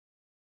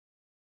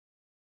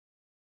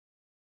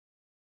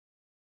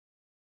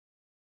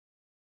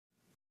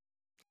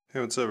Hey,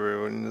 what's up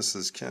everyone? This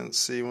is Ken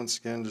C once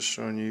again, just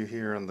showing you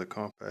here on the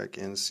Compaq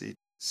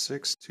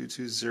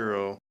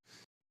nc6220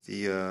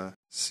 the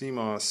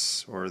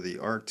CMOS or the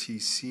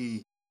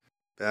RTC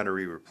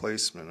battery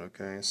replacement.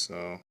 Okay,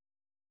 so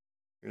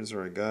here's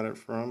where I got it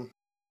from.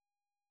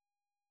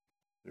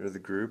 They're the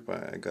group.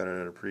 I got it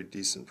at a pretty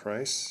decent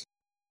price.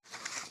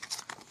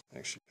 I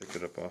actually picked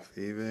it up off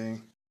eBay.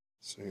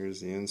 So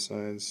here's the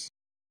insides.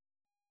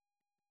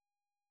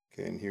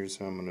 Okay, and here's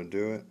how I'm going to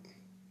do it.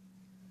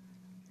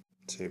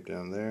 Tape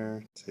down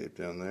there, tape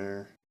down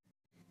there,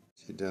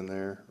 tape down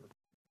there.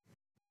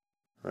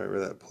 Right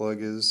where that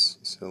plug is,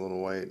 you see a little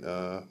white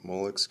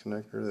Molex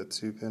connector, that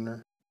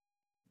 2-pinner.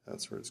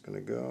 That's where it's going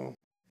to go.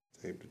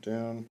 Tape it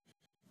down.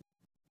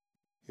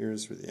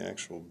 Here's where the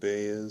actual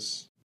bay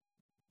is.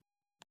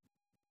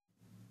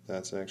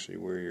 That's actually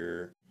where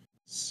your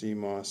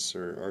CMOS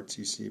or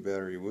RTC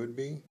battery would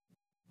be.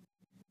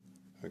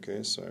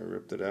 Okay, so I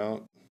ripped it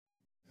out.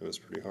 It was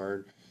pretty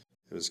hard.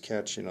 It was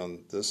catching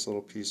on this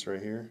little piece right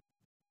here.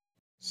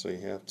 So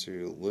you have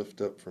to lift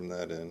up from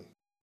that end.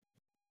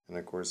 And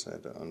of course I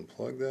had to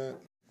unplug that.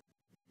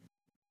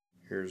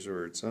 Here's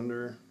where it's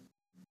under.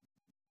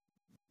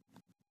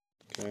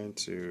 Okay,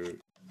 to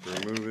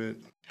remove it,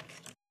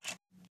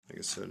 like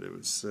I said, it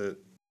would sit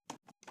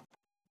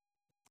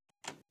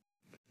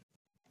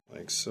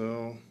like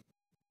so.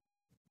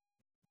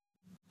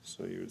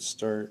 So you would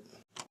start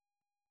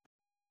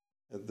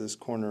at this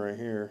corner right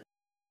here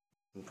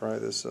and pry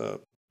this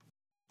up,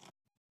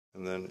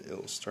 and then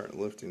it'll start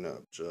lifting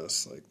up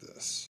just like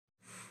this.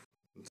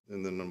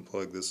 And then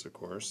unplug this, of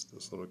course,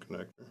 this little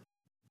connector.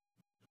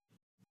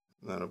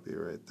 And that'll be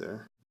right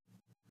there.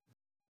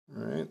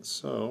 Alright,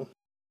 so,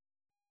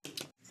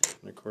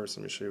 and of course,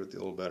 let me show you what the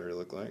old battery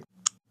looked like.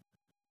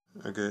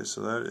 Okay,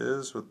 so that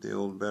is what the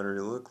old battery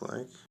looked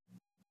like.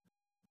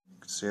 You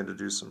can see I had to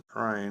do some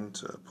prying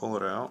to pull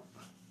it out.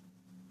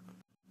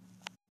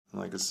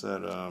 And like I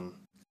said,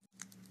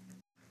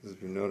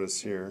 if you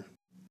notice here,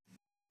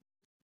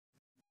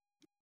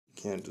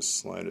 you can't just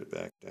slide it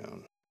back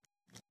down.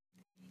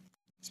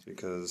 It's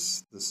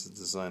because this is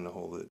designed to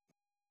hold it.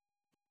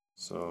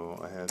 So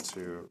I had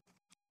to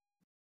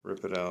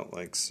rip it out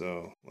like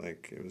so,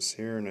 like it was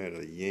here, and I had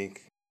to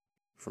yank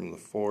from the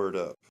forward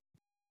up.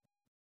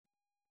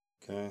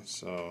 Okay,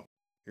 so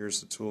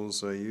here's the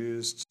tools I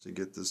used to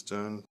get this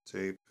done.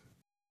 Tape,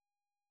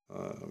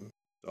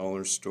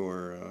 dollar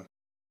store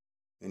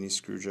mini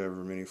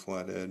screwdriver, mini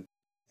flathead,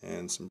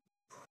 and some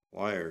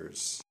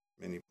pliers,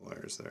 mini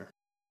pliers there.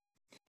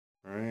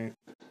 Alright,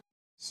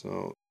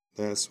 so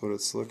that's what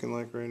it's looking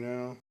like right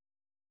now.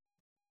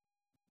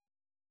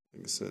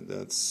 Like I said,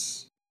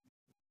 that's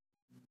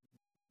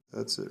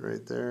it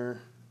right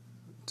there.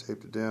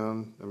 Taped it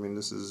down. I mean,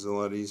 this is a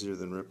lot easier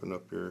than ripping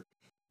up your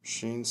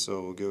machine,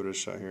 so we'll give it a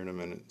shot here in a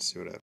minute and see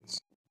what happens.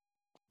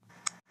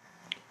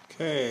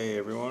 Okay,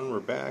 everyone, we're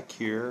back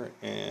here,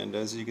 and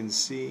as you can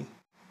see,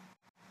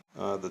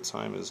 the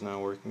time is now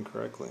working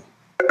correctly.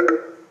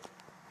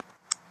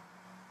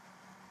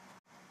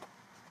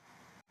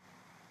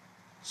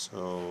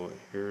 So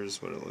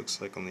here's what it looks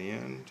like on the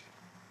end.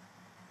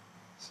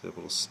 It's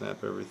able to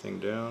snap everything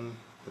down.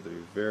 You have to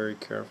be very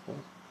careful,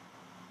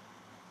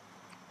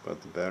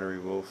 but the battery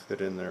will fit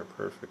in there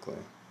perfectly.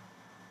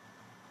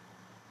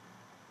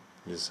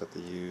 You just have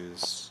to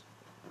use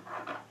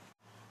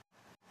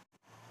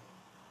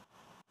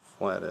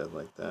flathead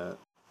like that.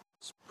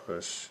 Just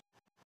push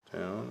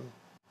down,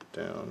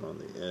 down on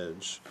the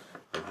edge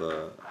of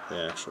the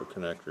actual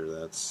connector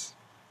that's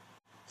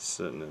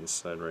sitting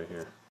inside right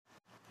here.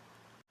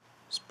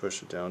 Just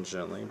push it down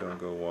gently, don't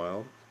go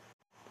wild.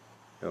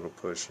 It'll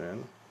push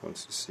in.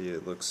 Once you see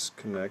it looks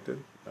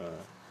connected,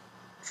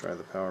 try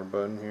the power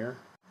button here.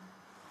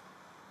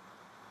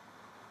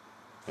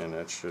 And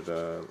that should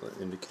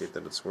indicate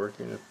that it's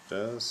working. If it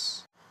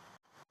does,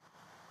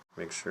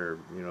 make sure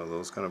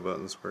those kind of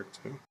buttons work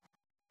too.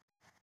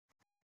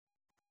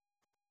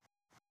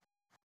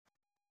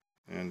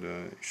 And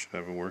you should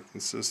have a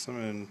working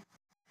system, and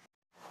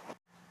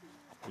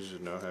you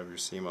should now have your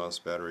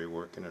CMOS battery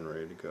working and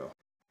ready to go.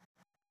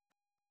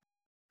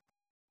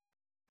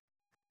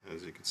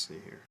 As you can see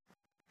here.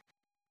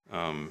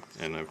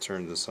 And I've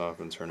turned this off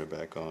and turned it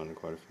back on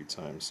quite a few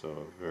times, so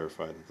I've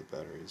verified that the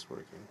battery is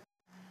working.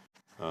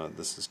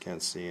 This is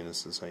Ken C, and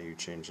this is how you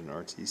change an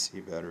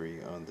RTC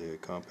battery on the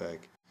Compaq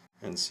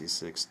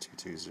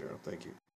nc6220. Thank you.